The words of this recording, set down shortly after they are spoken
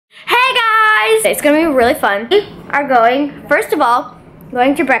is. It's gonna be really fun. We are going, first of all,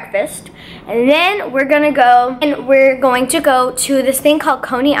 going to breakfast, and then we're going to go to this thing called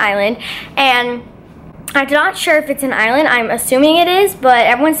Coney Island, and I'm not sure if it's an island. I'm assuming it is, but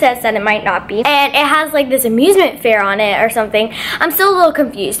everyone says that it might not be. And it has like this amusement fair on it or something. I'm still a little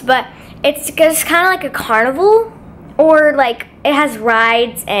confused, but it's just kind of like a carnival, or like it has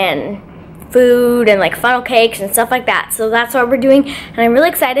rides and food and like funnel cakes and stuff like that. So that's what we're doing, and I'm really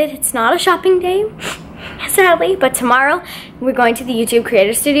excited. It's not a shopping day, sadly, but tomorrow we're going to the YouTube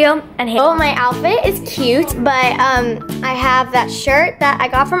Creator Studio. And oh, my outfit is cute, but I have that shirt that I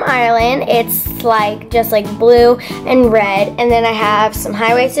got from Ireland. It's like just like blue and red, and then I have some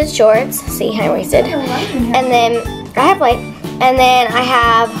high-waisted shorts. See, high-waisted, and then I have white, and then I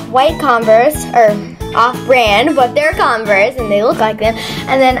have white Converse, or off-brand, but they're Converse and they look like them.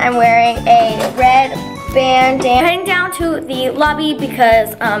 And then I'm wearing a red bandana. Heading down to the lobby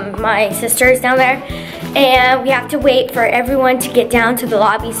because my sister is down there, and we have to wait for everyone to get down to the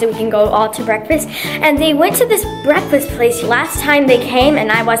lobby so we can go all to breakfast. And they went to this breakfast place last time they came,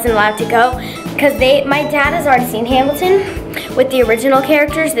 and I wasn't allowed to go because my dad has already seen Hamilton with the original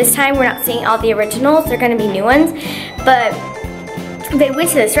characters. This time we're not seeing all the originals. They're going to be new ones, but they went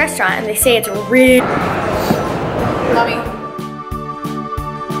to this restaurant and they say it's really yummy.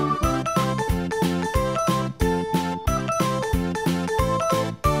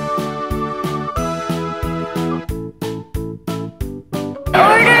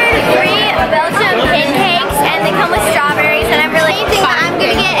 Belgium pancakes, and they come with strawberries, and I'm really thinking that I'm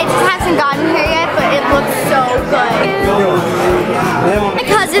gonna get. It just hasn't gotten here yet, but it looks so good. My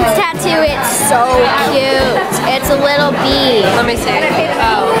cousin's tattoo, it's so cute. It's a little bee. Let me see.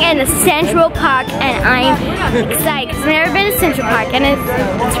 Oh. In the Central Park, and I'm excited because I've never been to Central Park, and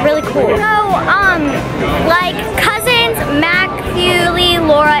it's really cool. So, like cousins, Mac, Lee,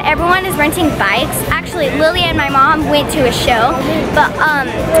 Laura, everyone is renting bikes. Actually, Lily and my mom went to a show, but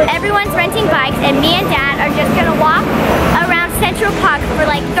everyone's renting bikes, and me and Dad are just gonna walk around Central Park for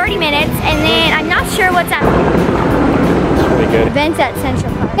like 30 minutes, and then I'm not sure what's at. Good. Events at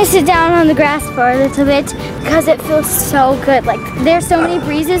Central Park. I sit down on the grass for a little bit because it feels so good. Like there's so many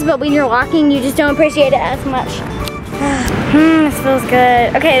breezes, but when you're walking, you just don't appreciate it as much. This feels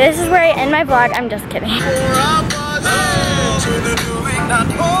good. Okay, this is where I end my vlog. I'm just kidding. We're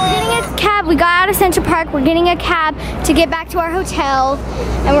getting a cab. We got out of Central Park. We're getting a cab to get back to our hotel,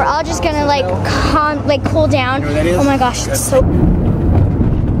 and we're all just gonna like cool down. Oh my gosh, it's so.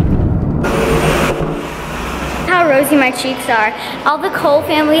 How rosy my cheeks are. All the Cole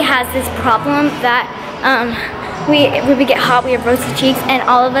family has this problem that when we get hot, we have rosy cheeks, and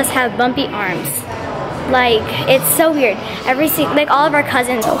all of us have bumpy arms. Like, it's so weird. Like all of our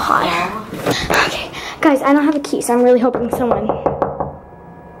cousins are so hot. Okay, guys, I don't have a key, so I'm really hoping someone.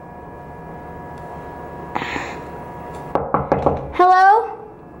 Hello?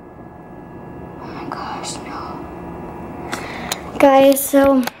 Oh my gosh, no. Guys,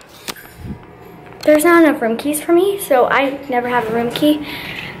 so there's not enough room keys for me, so I never have a room key.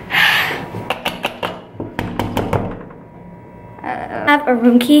 I have a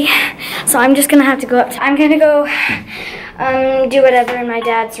room key, so I'm just gonna have to go up. I'm gonna go do whatever in my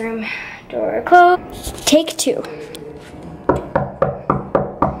dad's room. Door closed. Take two.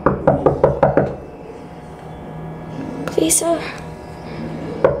 Please, sir.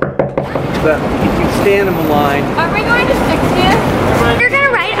 But if you stand in the line. Are we going to 60th? We're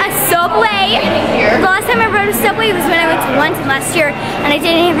gonna ride a subway. The last time I rode a subway was when I went to London last year, and I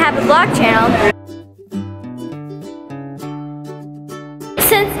didn't even have a vlog channel.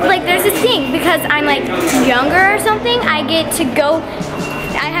 Since like there's this thing, because I'm like younger or something, I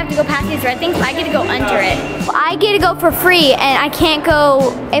have to go past these red things, so I get to go under it. I get to go for free, and I can't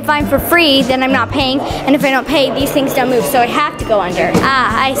go, if I'm for free, then I'm not paying, and if I don't pay, these things don't move, so I have to go under.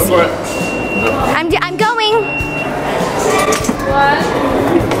 Ah, I see. I'm going. 1,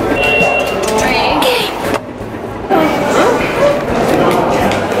 3.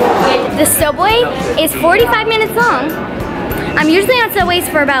 The subway is 45 minutes long. I'm usually on subways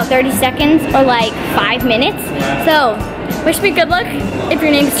for about 30 seconds or like 5 minutes. So, wish me good luck. If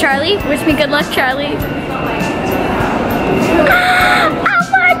your name's Charlie, wish me good luck, Charlie. Oh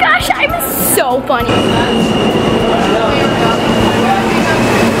my gosh, I'm so funny.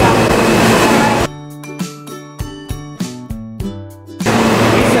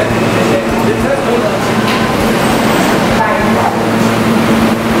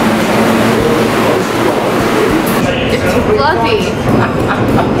 Fluffy.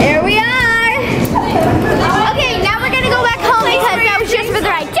 There we are. Okay, now we're gonna go back home because that was just for the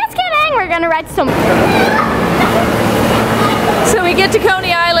ride. Just kidding. We're gonna ride some. So we get get to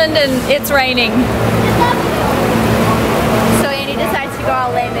Coney Island and it's raining. So Andy decides to go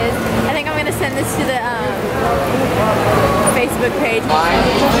all lame is. I think I'm gonna send this to the Facebook page.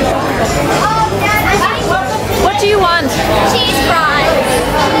 What do you want? Cheese fries.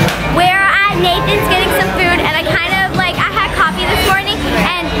 We're at Nathan's getting some food, and I kind of like, I had coffee this morning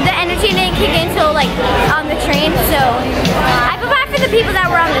and the energy didn't kick in until like on the train, so I feel bad for the people that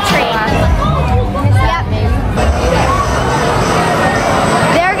were on the train. Yep.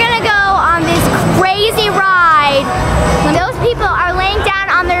 They're gonna go on this crazy ride. Those people are laying down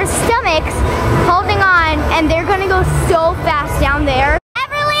on their stomachs, holding on, and they're gonna go so fast down there.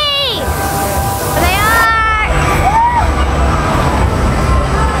 Everly! There they are!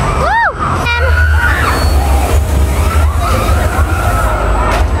 Woo!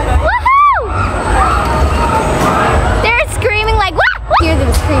 Woohoo! They're screaming like, wah! Hear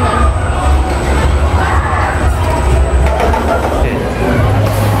them screaming.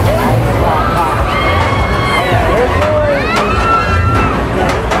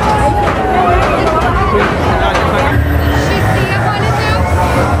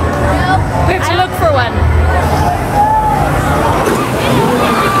 We have to look for one.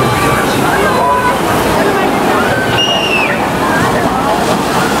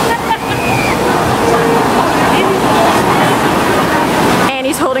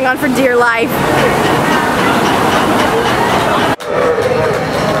 Annie's holding on for dear life.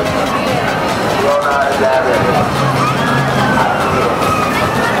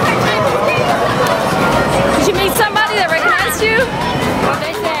 Did you meet somebody that recognized you? What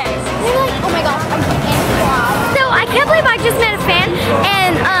did they say? They're like, oh my gosh, I'm so I can't believe I just met a fan,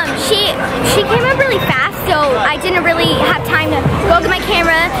 and she came up really fast, so I didn't really have time to go get my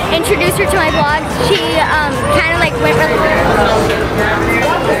camera, introduce her to my vlog. She kind of like went really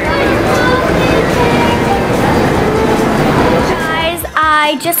Guys,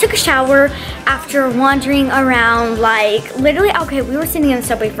 I just took a shower after wandering around, like literally, okay, we were sitting in the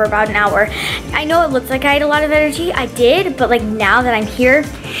subway for about an hour. I know it looks like I had a lot of energy, I did, but like now that I'm here,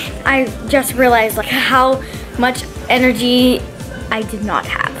 I just realized like how much energy I did not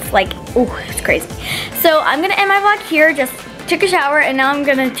have. Like, oh, it's crazy. So I'm gonna end my vlog here. Just took a shower and now I'm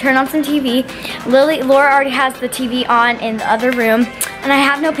gonna turn on some TV. Laura already has the TV on in the other room, and I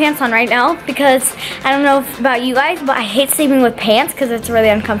have no pants on right now because I don't know about you guys, but I hate sleeping with pants because it's really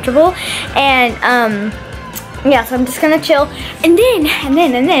uncomfortable. And yeah, so I'm just gonna chill, and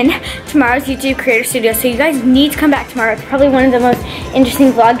then tomorrow's YouTube Creator Studio. So you guys need to come back tomorrow. It's probably one of the most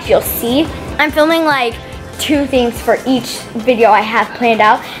interesting vlogs you'll see. I'm filming like 2 things for each video I have planned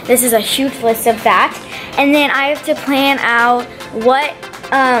out. This is a huge list of that, and then I have to plan out what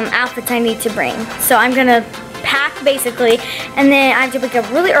outfits I need to bring. So I'm gonna pack basically, and then I have to wake up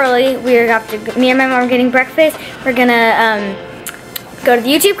really early. Me and my mom are getting breakfast. We're gonna go to the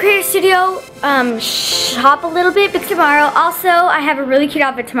YouTube Creator Studio, shop a little bit because tomorrow. Also, I have a really cute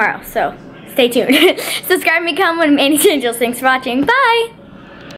outfit tomorrow, so stay tuned. Subscribe and become one of Manny's Angels. Thanks for watching. Bye!